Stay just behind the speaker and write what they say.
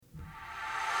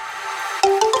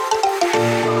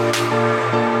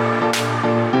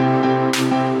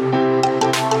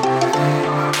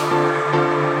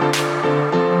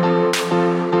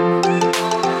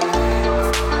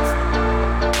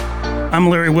I'm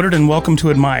Larry Woodard, and welcome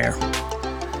to Admire.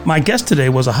 My guest today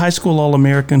was a high school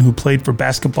All-American who played for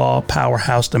basketball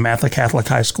powerhouse DeMatha Catholic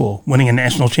High School, winning a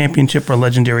national championship for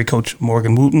legendary coach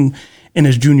Morgan Wooten in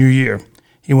his junior year.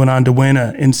 He went on to win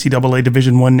an NCAA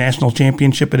Division I national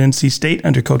championship at NC State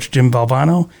under Coach Jim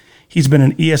Valvano. He's been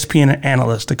an ESPN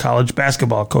analyst, a college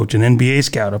basketball coach, an NBA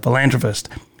scout, a philanthropist.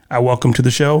 I welcome to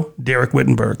the show, Derek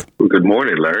Wittenberg. Good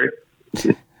morning, Larry.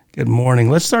 Good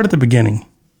morning. Let's start at the beginning.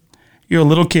 You're a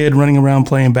little kid running around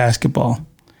playing basketball.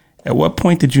 At what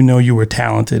point did you know you were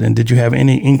talented, and did you have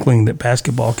any inkling that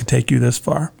basketball could take you this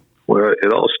far? Well,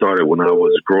 it all started when I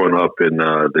was growing up in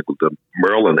the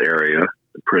Maryland area,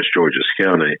 in Prince George's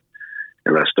County,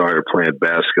 and I started playing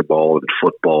basketball and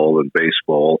football and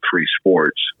baseball, three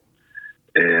sports.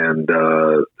 And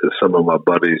some of my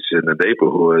buddies in the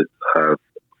neighborhood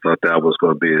thought that I was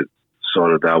going to be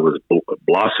I was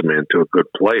blossoming into a good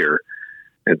player.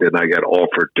 And then I got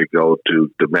offered to go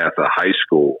to DeMatha High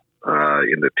School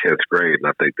in the 10th grade, and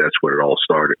I think that's where it all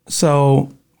started. So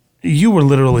you were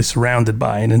literally surrounded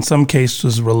by, and in some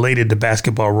cases related to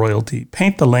basketball royalty.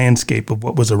 Paint the landscape of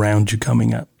what was around you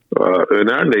coming up. In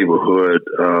our neighborhood,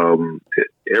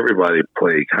 everybody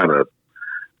played kind of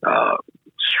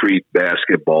street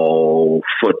basketball,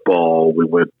 football. We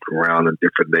went around in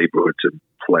different neighborhoods and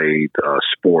played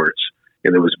sports,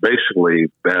 and it was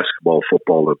basically basketball,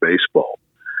 football, and baseball.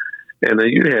 And then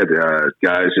you had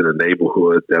guys in the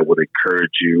neighborhood that would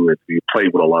encourage you, and you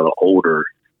played with a lot of older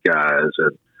guys,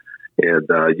 and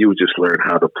you would just learn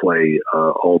how to play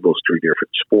all those three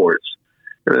different sports.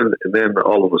 And then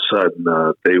all of a sudden,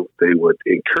 they would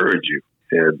encourage you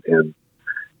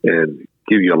and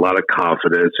give you a lot of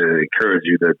confidence and encourage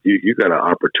you that you got an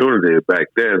opportunity. Back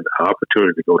then, an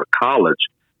opportunity to go to college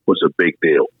was a big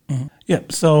deal. Mm-hmm. Yeah.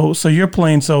 So you're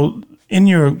playing. So in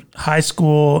your high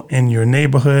school, in your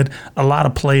neighborhood, a lot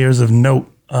of players of note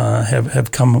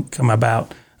have come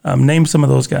about. Name some of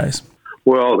those guys.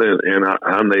 Well, in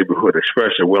our neighborhood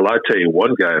expression, I tell you,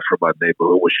 one guy from my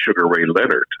neighborhood was Sugar Ray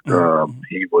Leonard. Mm-hmm.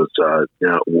 He was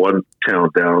one town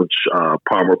down,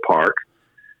 Palmer Park.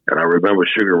 And I remember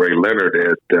Sugar Ray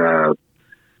Leonard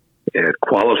had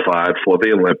qualified for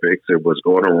the Olympics and was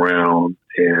going around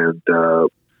and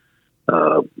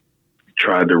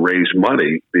trying to raise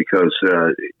money because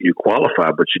you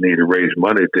qualify, but you need to raise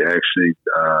money to actually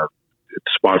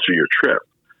sponsor your trip.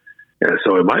 And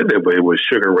so in my neighborhood, it was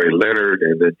Sugar Ray Leonard,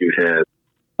 and then you had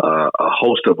a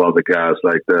host of other guys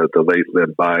like the late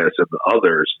Len Bias and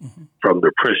others mm-hmm. from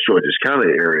the Prince George's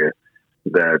County area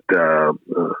that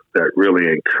really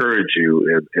encourage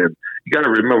you. And you got to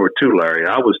remember too, Larry,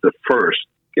 I was the first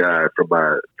guy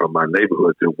from my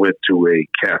neighborhood that went to a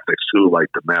Catholic school like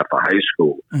DeMatha High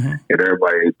School, mm-hmm. and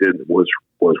everybody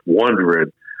was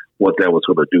wondering what that was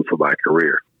going to do for my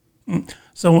career.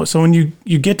 So when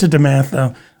you get to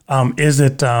DeMatha, is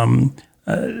it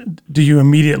do you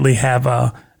immediately have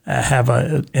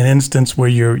an instance where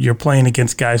you're playing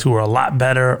against guys who are a lot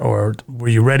better, or were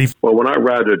you ready? Well, when I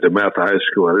arrived at DeMatha High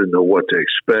School, I didn't know what to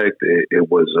expect. It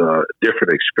was a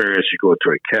different experience. You go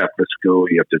to a Catholic school,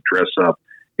 you have to dress up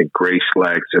in gray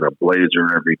slacks and a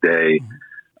blazer every day.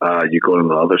 Mm-hmm. You go to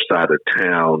the other side of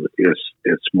town.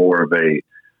 It's more of a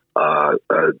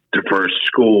diverse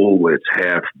school. It's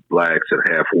half blacks and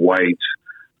half whites.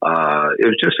 It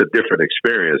was just a different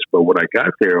experience. But when I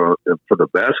got there for the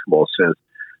basketball sense,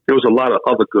 there was a lot of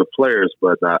other good players,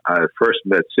 but I first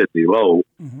met Sidney Lowe,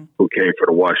 mm-hmm. who came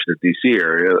from the Washington, D.C.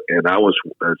 area, and I was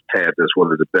tagged as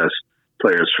one of the best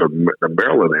players from the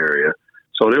Maryland area.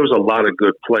 So there was a lot of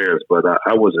good players, but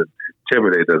I wasn't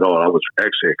intimidated at all. I was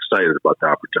actually excited about the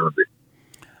opportunity.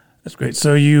 That's great.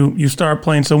 So you start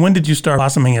playing. So when did you start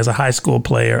blossoming as a high school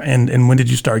player, and when did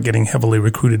you start getting heavily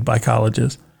recruited by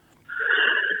colleges?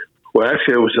 Well,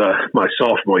 actually, it was my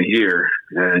sophomore year,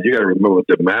 and you got to remember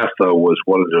DeMatha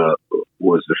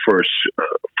was the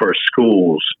first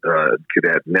schools that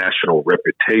had national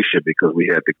reputation because we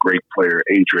had the great player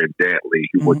Adrian Dantley,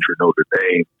 who mm-hmm. went to Notre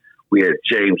Dame. We had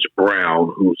James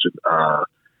Brown, who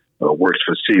works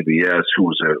for CBS, who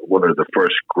was one of the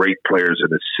first great players in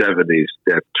the 70s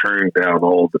that turned down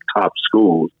all the top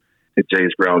schools, and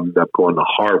James Brown ended up going to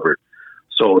Harvard.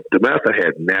 So DeMatha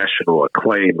had national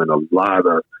acclaim and a lot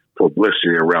of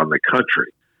publicity around the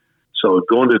country. So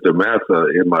going to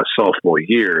DeMatha in my sophomore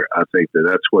year, I think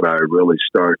that's when I really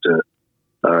started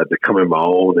to come in my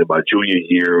own. In my junior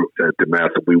year at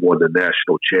DeMatha, we won the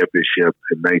national championship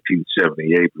in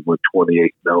 1978. We went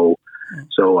 28-0.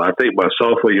 So I think my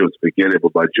sophomore year was the beginning,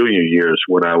 but my junior year is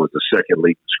when I was the second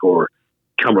leading scorer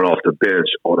coming off the bench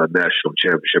on a national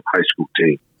championship high school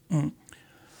team.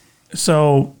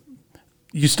 So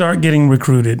you start getting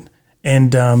recruited,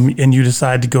 and you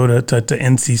decide to go to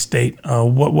NC State.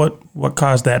 What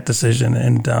caused that decision,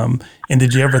 and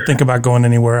did you ever think about going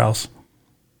anywhere else?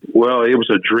 Well, it was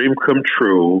a dream come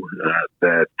true.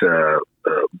 That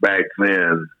back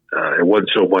then it wasn't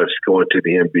so much going to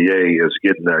the NBA as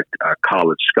getting a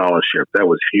college scholarship. That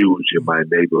was huge in my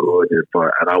neighborhood,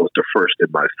 and I was the first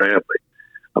in my family.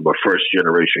 I'm a first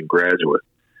generation graduate.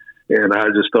 And I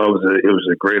just thought it was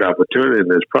a great opportunity.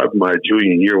 And it's probably my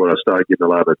junior year when I started getting a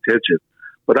lot of attention.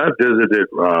 But I visited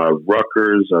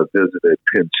Rutgers. I visited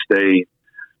Penn State.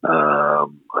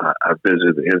 I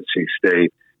visited NC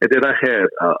State. And then I had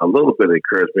a little bit of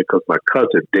encouragement because my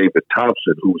cousin, David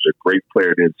Thompson, who was a great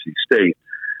player at NC State,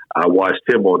 I watched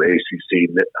him on ACC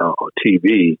on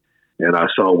TV, and I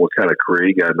saw what kind of career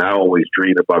he got. And I always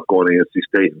dreamed about going to NC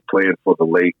State and playing for the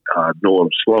late Norm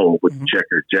Sloan with the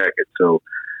checkered jacket. So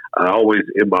I always,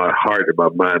 in my heart, in my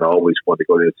mind, I always wanted to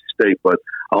go to NC State. But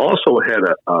I also had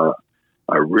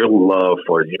a real love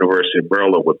for University of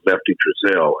Maryland with Lefty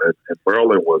Driesell. And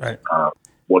Maryland was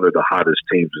one of the hottest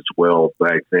teams as well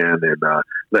back then. And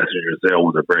Lefty Driesell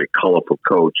was a very colorful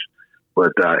coach.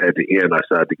 But at the end, I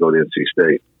decided to go to NC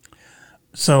State.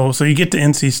 So you get to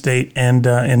NC State, and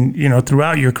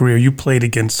throughout your career, you played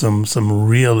against some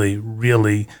really,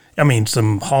 really,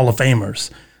 some Hall of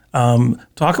Famers.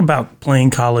 Talk about playing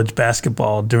college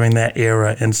basketball during that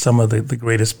era and some of the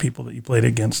greatest people that you played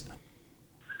against.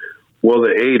 Well, the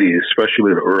 80s,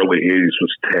 especially the early 80s,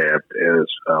 was tabbed as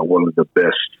one of the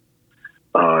best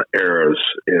eras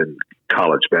in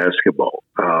college basketball.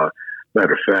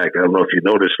 Matter of fact, I don't know if you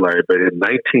noticed, Larry, but in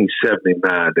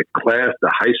 1979,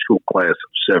 the high school class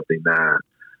of 79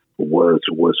 was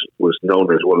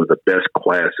known as one of the best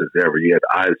classes ever. You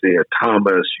had Isaiah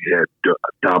Thomas, you had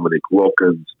Dominic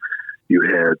Wilkins, you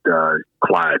had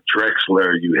Clyde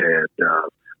Drexler, you had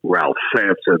Ralph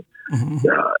Sampson,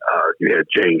 you had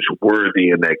James Worthy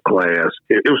in that class.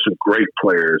 It was some great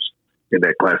players in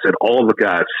that class, and all the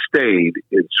guys stayed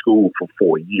in school for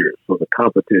 4 years. So the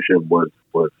competition was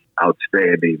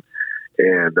outstanding.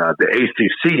 And the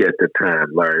ACC at the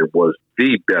time, Larry, was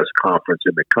the best conference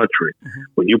in the country.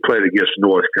 When you played against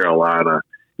North Carolina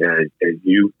and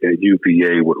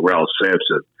UVA with Ralph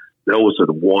Sampson, those are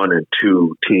the 1 and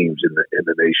 2 teams in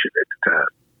the nation at the time.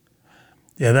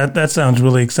 Yeah, that sounds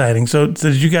really exciting. So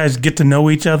did you guys get to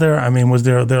know each other? Was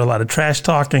there a lot of trash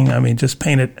talking? Just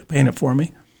paint it for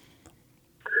me.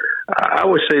 I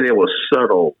would say there was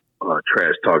subtle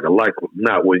trash talking, like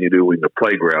not what you do in the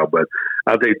playground, but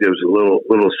I think there was a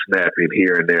little snapping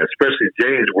here and there, especially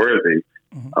James Worthy.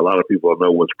 A lot of people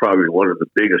know was probably one of the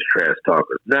biggest trash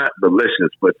talkers. Not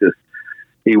malicious, but just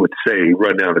he would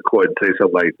run down the court and say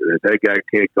something like, "That guy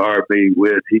can't guard me.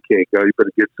 He can't guard. You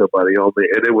better get somebody on me."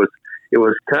 And it was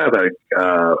kind of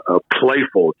a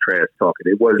playful trash talking.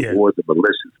 It wasn't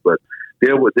malicious, but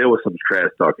there was some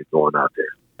trash talking going out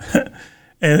there.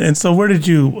 And so where did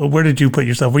you put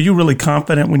yourself? Were you really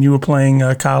confident when you were playing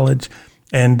college?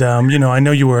 And, I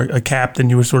know you were a captain.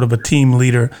 You were sort of a team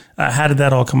leader. How did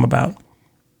that all come about?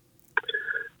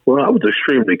 Well, I was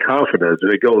extremely confident.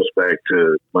 And it goes back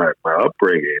to my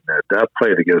upbringing. That I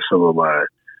played against some of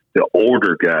the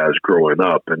older guys growing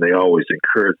up, and they always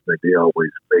encouraged me. They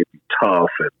always made me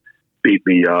tough and beat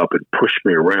me up and pushed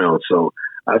me around. So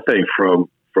I think from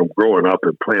growing up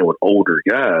and playing with older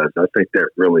guys, I think that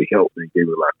really helped me, gave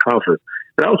me a lot of confidence.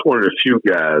 And I was one of the few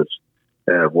guys,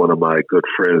 one of my good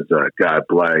friends, Guy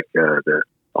Black, that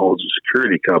owns a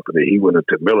security company. He went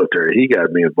into the military. He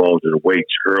got me involved in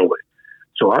weights early.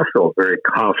 So I felt very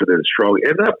confident and strong,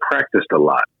 and I practiced a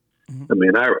lot.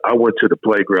 I went to the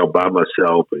playground by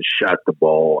myself and shot the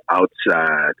ball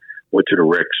outside, went to the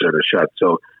rec center, shot.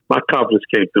 So my confidence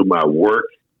came through my work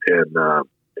and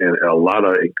a lot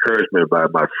of encouragement by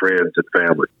my friends and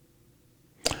family.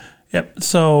 Yep.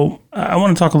 So I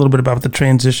want to talk a little bit about the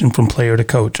transition from player to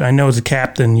coach. I know as a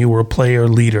captain, you were a player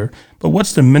leader, but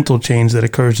what's the mental change that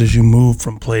occurs as you move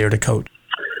from player to coach?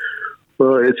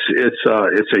 Well, it's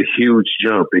a huge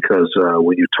jump because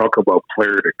when you talk about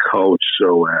player to coach,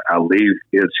 so I leave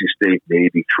NC State in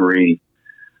 '83.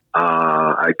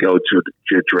 I go to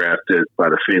get drafted by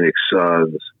the Phoenix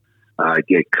Suns. I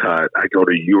get cut. I go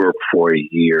to Europe for a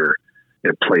year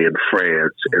and play in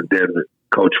France. And then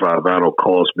Coach Valvano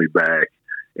calls me back,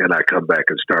 and I come back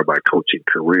and start my coaching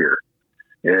career.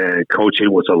 And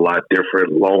coaching was a lot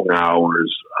different, long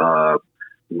hours,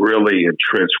 really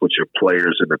entrenched with your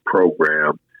players in the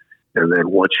program. And then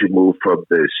once you move from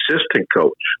the assistant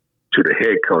coach to the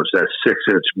head coach, that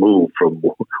 6-inch move from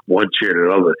one chair to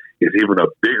another is even a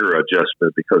bigger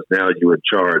adjustment because now you're in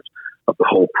charge of the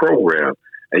whole program.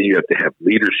 And you have to have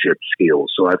leadership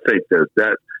skills. So I think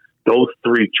that those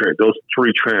three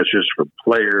transitions from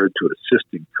player to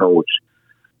assistant coach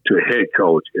to head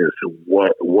coach is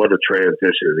what a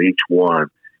transition in each one,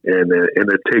 and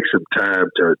it takes some time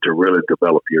to really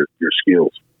develop your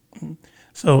skills.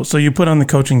 So you put on the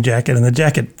coaching jacket, and the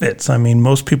jacket fits. I mean,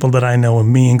 most people that I know,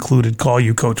 and me included, call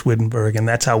you Coach Wittenberg, and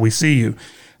that's how we see you.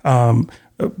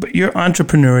 But you're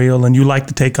entrepreneurial, and you like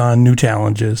to take on new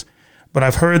challenges. But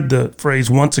I've heard the phrase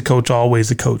 "once a coach,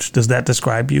 always a coach." Does that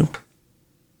describe you?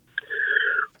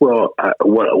 Well,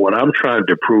 what I'm trying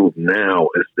to prove now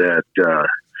is that,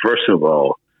 first of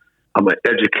all, I'm an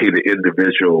educated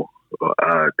individual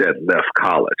that left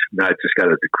college, not just got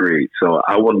a degree. So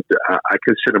I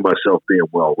consider myself being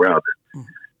well-rounded.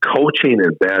 Mm-hmm. Coaching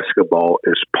in basketball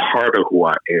is part of who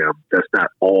I am. That's not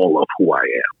all of who I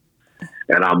am.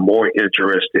 And I'm more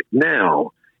interested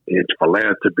now in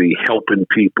philanthropy, helping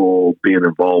people, being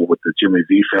involved with the Jimmy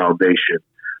V Foundation,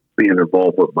 being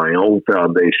involved with my own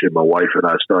foundation. My wife and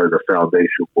I started a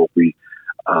foundation where we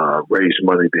raise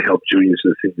money to help juniors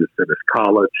and seniors finish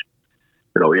college.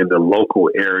 You know, in the local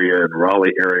area, in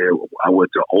Raleigh area, I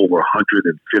went to over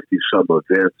 150 some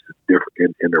events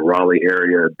in the Raleigh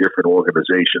area, different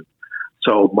organizations.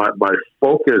 So my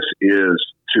focus is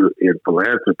in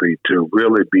philanthropy to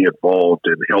really be involved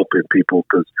in helping people,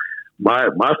 because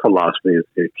my philosophy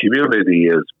is community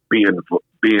is being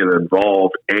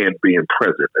involved and being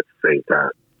present at the same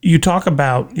time. You talk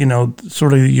about,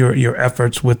 sort of your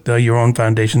efforts with your own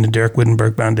foundation, the Derek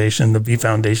Wittenberg Foundation, the V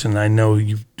Foundation. I know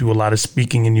you do a lot of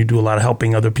speaking and you do a lot of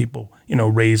helping other people,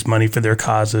 raise money for their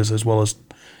causes, as well as,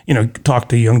 talk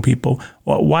to young people.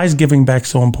 Why is giving back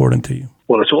so important to you?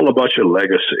 Well, it's all about your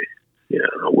legacy.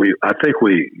 I think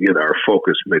we get our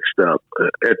focus mixed up.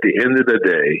 At the end of the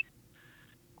day,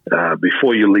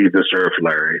 before you leave this earth,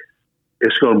 Larry,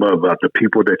 it's going to be about the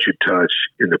people that you touch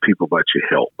and the people that you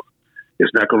help.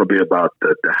 It's not going to be about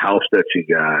the house that you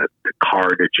got, the car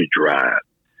that you drive.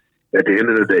 At the end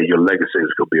of the day, your legacy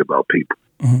is going to be about people.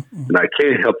 Mm-hmm. And I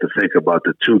can't help to think about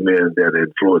the two men that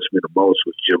influenced me the most,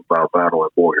 was Jim Valvano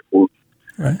and Morgan Wooten.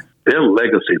 Right. Their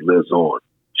legacy lives on.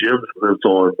 Jim lives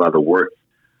on by the work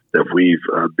that we've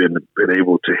been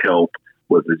able to help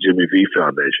with the Jimmy V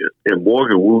Foundation. And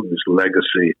Morgan Wooten's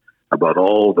legacy about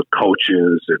all the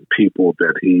coaches and people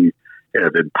that he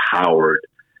have empowered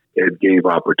and gave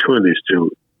opportunities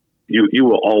to, you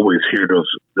will always hear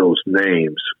those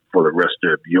names for the rest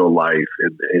of your life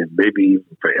and maybe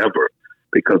even forever,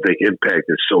 because they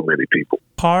impacted so many people.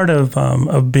 Part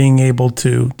of being able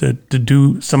to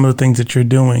do some of the things that you're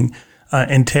doing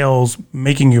entails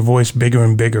making your voice bigger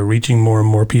and bigger, reaching more and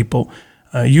more people.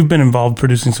 You've been involved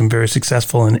producing some very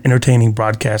successful and entertaining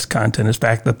broadcast content. In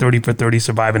fact, the 30 for 30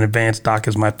 Survive in Advance doc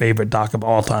is my favorite doc of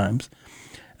all times.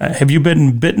 Have you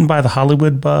been bitten by the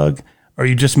Hollywood bug? Or are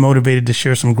you just motivated to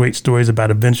share some great stories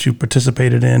about events you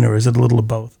participated in, or is it a little of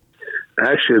both?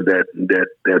 Actually,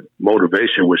 that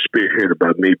motivation was spearheaded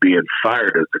by me being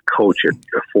fired as a coach at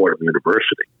Fordham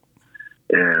University.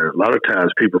 And a lot of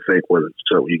times people think, well,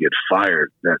 so you get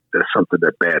fired, that's something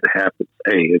that bad happens.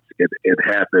 Hey, it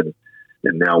happened,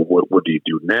 and now what do you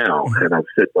do now? Mm-hmm. And I'm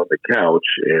sitting on the couch,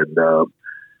 and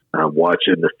I'm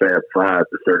watching the Fab Five,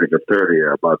 the 30 for 30,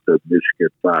 about the Michigan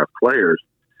 5 players.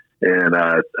 And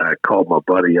I called my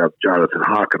buddy up, Jonathan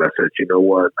Hawk, and I said, you know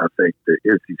what? I think the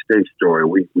NC State story,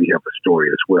 we have a story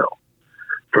as well.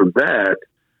 From that,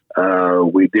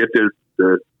 we did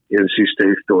the NC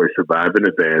State story, Survive in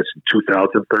Advance, in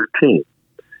 2013.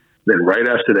 Then right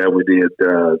after that, we did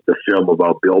the film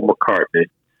about Bill McCartney,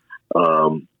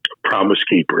 Promise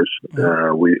Keepers.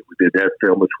 We did that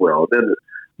film as well. Then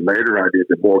later, I did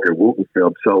the Morgan Wooten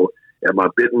film. So, am I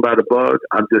bitten by the bug?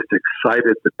 I'm just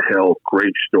excited to tell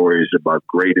great stories about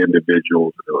great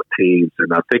individuals and teams,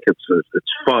 and I think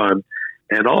it's fun,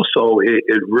 and also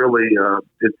it really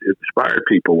it inspired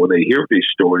people when they hear these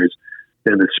stories,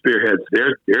 and it spearheads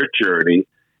their journey,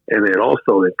 and it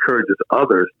also encourages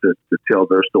others to tell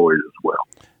their stories as well.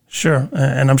 Sure,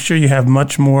 and I'm sure you have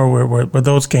much more where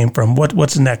those came from.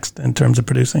 What's next in terms of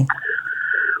producing?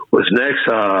 What's next?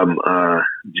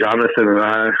 Jonathan and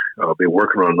I will be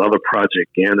working on another project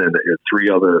again, and 3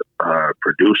 other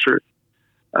producers.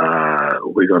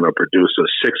 We're going to produce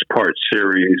a 6-part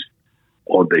series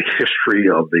on the history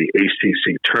of the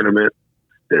ACC tournament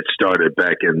that started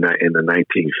back in the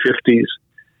 1950s,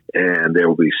 and there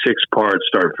will be 6 parts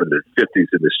starting from the 50s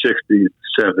and the 60s,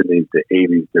 70s, the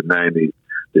 80s, the 90s,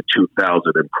 the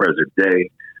 2000s, and present day.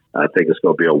 I think it's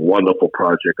going to be a wonderful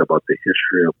project about the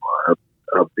history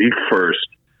of the first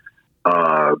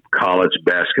college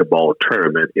basketball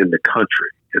tournament in the country,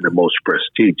 and the most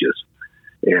prestigious.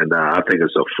 And I think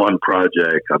it's a fun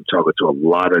project. I'm talking to a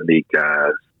lot of neat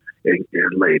guys,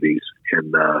 and ladies,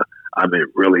 and I'm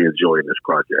really enjoying this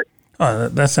project.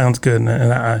 That sounds good, and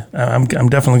I'm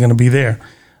definitely going to be there.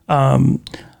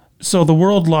 So the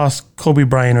world lost Kobe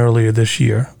Bryant earlier this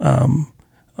year.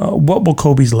 What will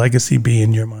Kobe's legacy be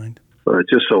in your mind?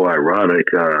 Just so ironic,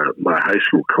 my high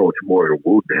school coach, Morgan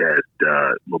Wooten,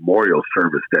 had memorial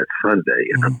service that Sunday,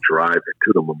 and I'm driving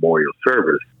to the memorial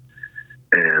service,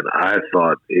 and I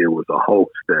thought it was a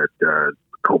hoax that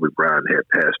Kobe Bryant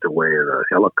had passed away in a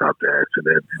helicopter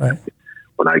accident. Right.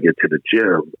 When I get to the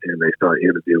gym and they start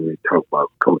interviewing me, talk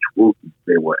about Coach Wooten,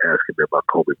 they were asking me about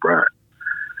Kobe Bryant.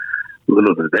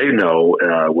 Little did they know,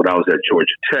 when I was at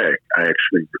Georgia Tech, I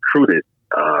actually recruited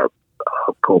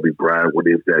Kobe Bryant when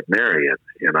he was at Marion,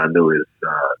 and I knew his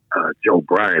Joe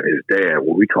Bryant, his dad,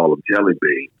 what we call him Jelly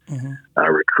Bean. Mm-hmm. I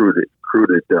recruited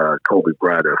Kobe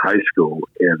Bryant in high school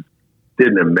and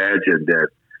didn't imagine that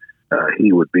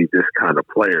he would be this kind of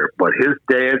player. But his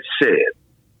dad said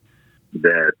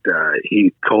that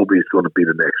Kobe's going to be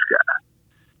the next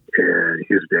guy, and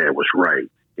his dad was right.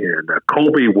 And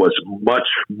Kobe was much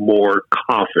more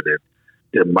confident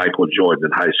than Michael Jordan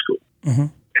in high school. Mm-hmm.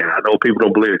 And I know people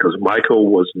don't believe it because Michael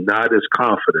was not as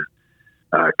confident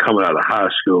coming out of high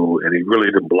school, and he really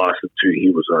didn't blossom until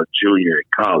he was a junior in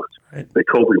college. Right. But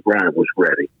Kobe Bryant was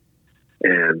ready.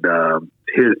 And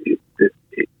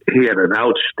he had an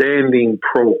outstanding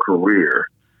pro career,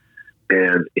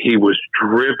 and he was a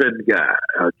driven guy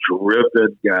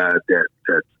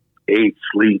that ate,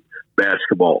 sleep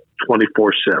basketball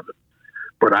 24/7.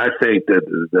 But I think that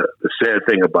the sad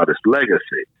thing about his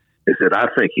legacy is that I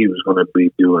think he was going to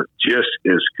be doing just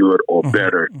as good or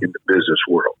better in the business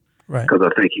world. Right. Because I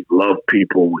think he loved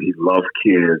people, he loved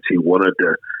kids, he wanted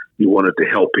to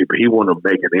help people, he wanted to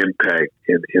make an impact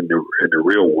in the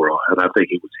real world, and I think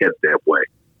he was headed that way.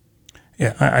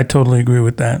 Yeah, I totally agree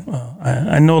with that.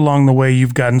 I know along the way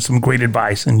you've gotten some great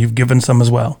advice, and you've given some as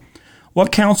well.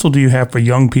 What counsel do you have for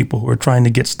young people who are trying to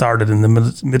get started in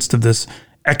the midst of this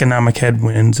economic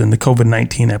headwinds and the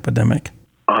COVID-19 epidemic?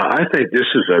 I think this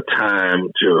is a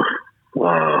time to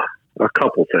a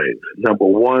couple things. Number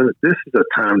one, this is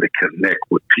a time to connect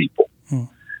with people.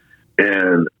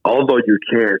 And although you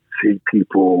can't see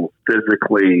people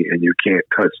physically and you can't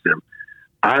touch them,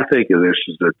 I think this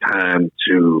is a time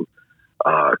to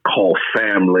call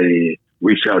family,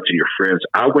 reach out to your friends.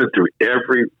 I went through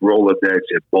every Rolodex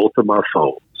in both of my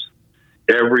phones,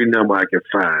 every number I could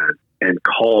find, and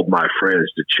called my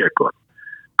friends to check on them.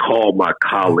 Call my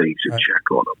colleagues and check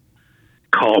on them.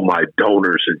 Call my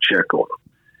donors and check on them.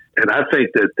 And I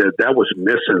think that was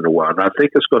missing in a while. And I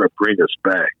think it's going to bring us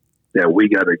back. That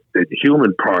the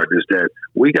human part is that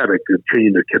we got to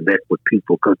continue to connect with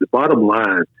people, because the bottom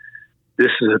line,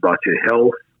 this is about your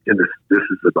health, and this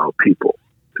is about people,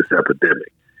 this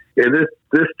epidemic. And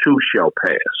this too shall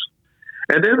pass.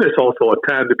 And then there's also a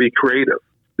time to be creative.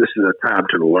 This is a time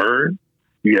to learn.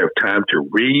 You have time to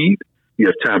read. You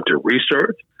have time to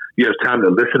research. You have time to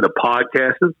listen to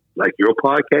podcasts like your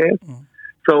podcast. Mm.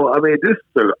 So, I mean, this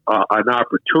is an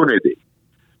opportunity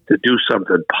to do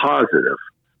something positive,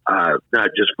 not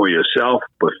just for yourself,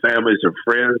 but families and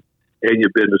friends and your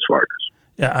business partners.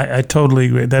 Yeah, I totally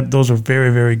agree. Those are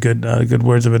very, very good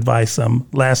words of advice.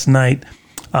 Last night,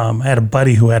 I had a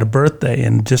buddy who had a birthday,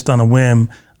 and just on a whim,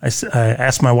 I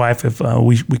asked my wife if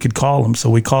we could call him. So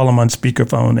we call him on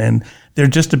speakerphone, and they're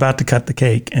just about to cut the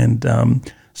cake. And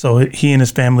so he and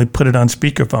his family put it on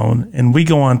speakerphone, and we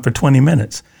go on for 20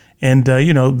 minutes. And,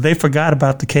 they forgot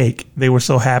about the cake. They were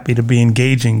so happy to be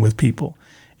engaging with people.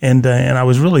 And I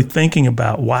was really thinking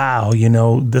about, wow,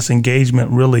 this engagement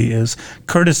really is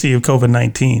courtesy of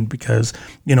COVID-19, because,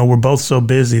 we're both so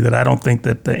busy that I don't think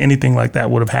that anything like that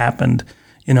would have happened,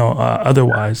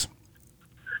 otherwise.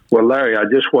 Well, Larry, I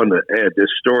just wanted to add this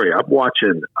story. I'm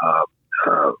watching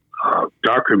a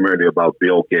documentary about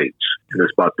Bill Gates, and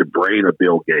it's about the brain of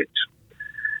Bill Gates.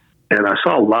 And I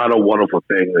saw a lot of wonderful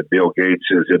things that Bill Gates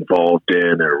is involved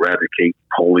in, eradicate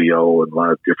polio and a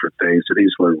lot of different things. And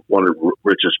he's one of the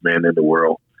richest men in the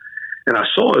world. And I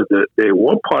saw that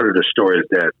one part of the story is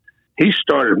that he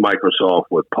started Microsoft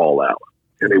with Paul Allen,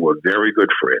 and they were very good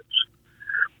friends.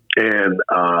 And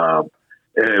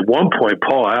at one point,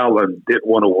 Paul Allen didn't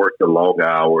want to work the long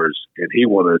hours, and he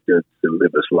wanted to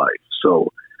live his life.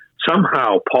 So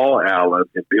somehow Paul Allen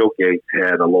and Bill Gates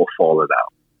had a little falling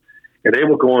out. And they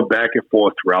were going back and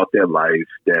forth throughout their life.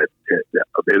 That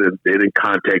they didn't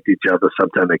contact each other.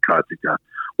 Sometimes they contacted each other.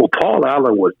 Well, Paul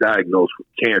Allen was diagnosed with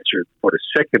cancer for the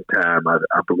second time,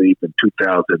 I believe, in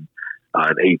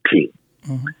 2018.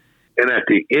 Mm-hmm. And at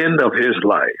the end of his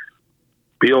life,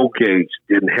 Bill Gates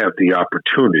didn't have the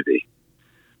opportunity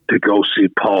to go see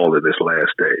Paul in his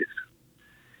last days.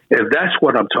 And that's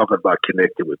what I'm talking about,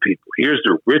 connecting with people. Here's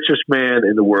the richest man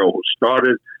in the world who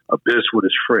started a business with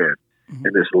his friend.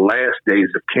 In his last days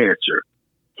of cancer,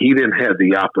 he didn't have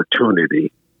the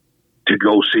opportunity to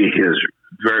go see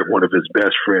one of his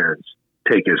best friends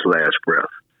take his last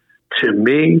breath. To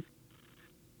me,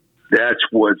 that's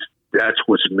what's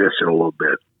missing a little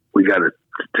bit. We got to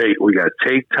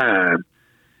take time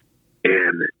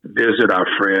and visit our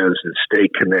friends and stay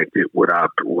connected with our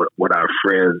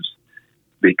friends,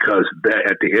 because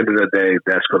at the end of the day,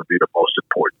 that's going to be the most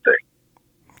important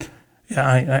thing.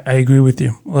 Yeah, I agree with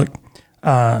you. Look,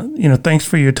 thanks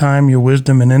for your time, your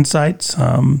wisdom, and insights.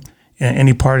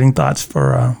 Any parting thoughts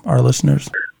for our listeners?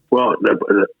 Well,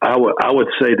 I would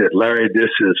say that, Larry, this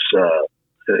is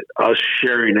us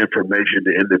sharing information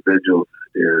to individuals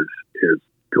is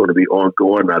going to be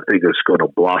ongoing. I think it's going to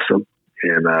blossom,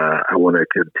 and I want to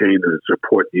continue to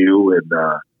support you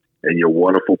and your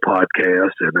wonderful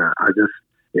podcast. And I just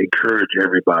encourage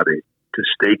everybody to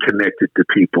stay connected to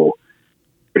people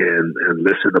and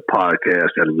listen to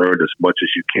podcasts and learn as much as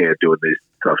you can during these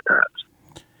tough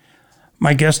times.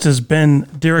 My guest has been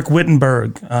Derek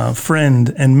Wittenberg,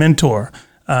 friend and mentor.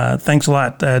 Thanks a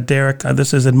lot, Derek.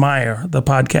 This is Admire, the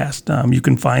podcast. You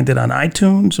can find it on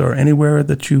iTunes or anywhere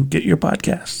that you get your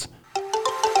podcasts.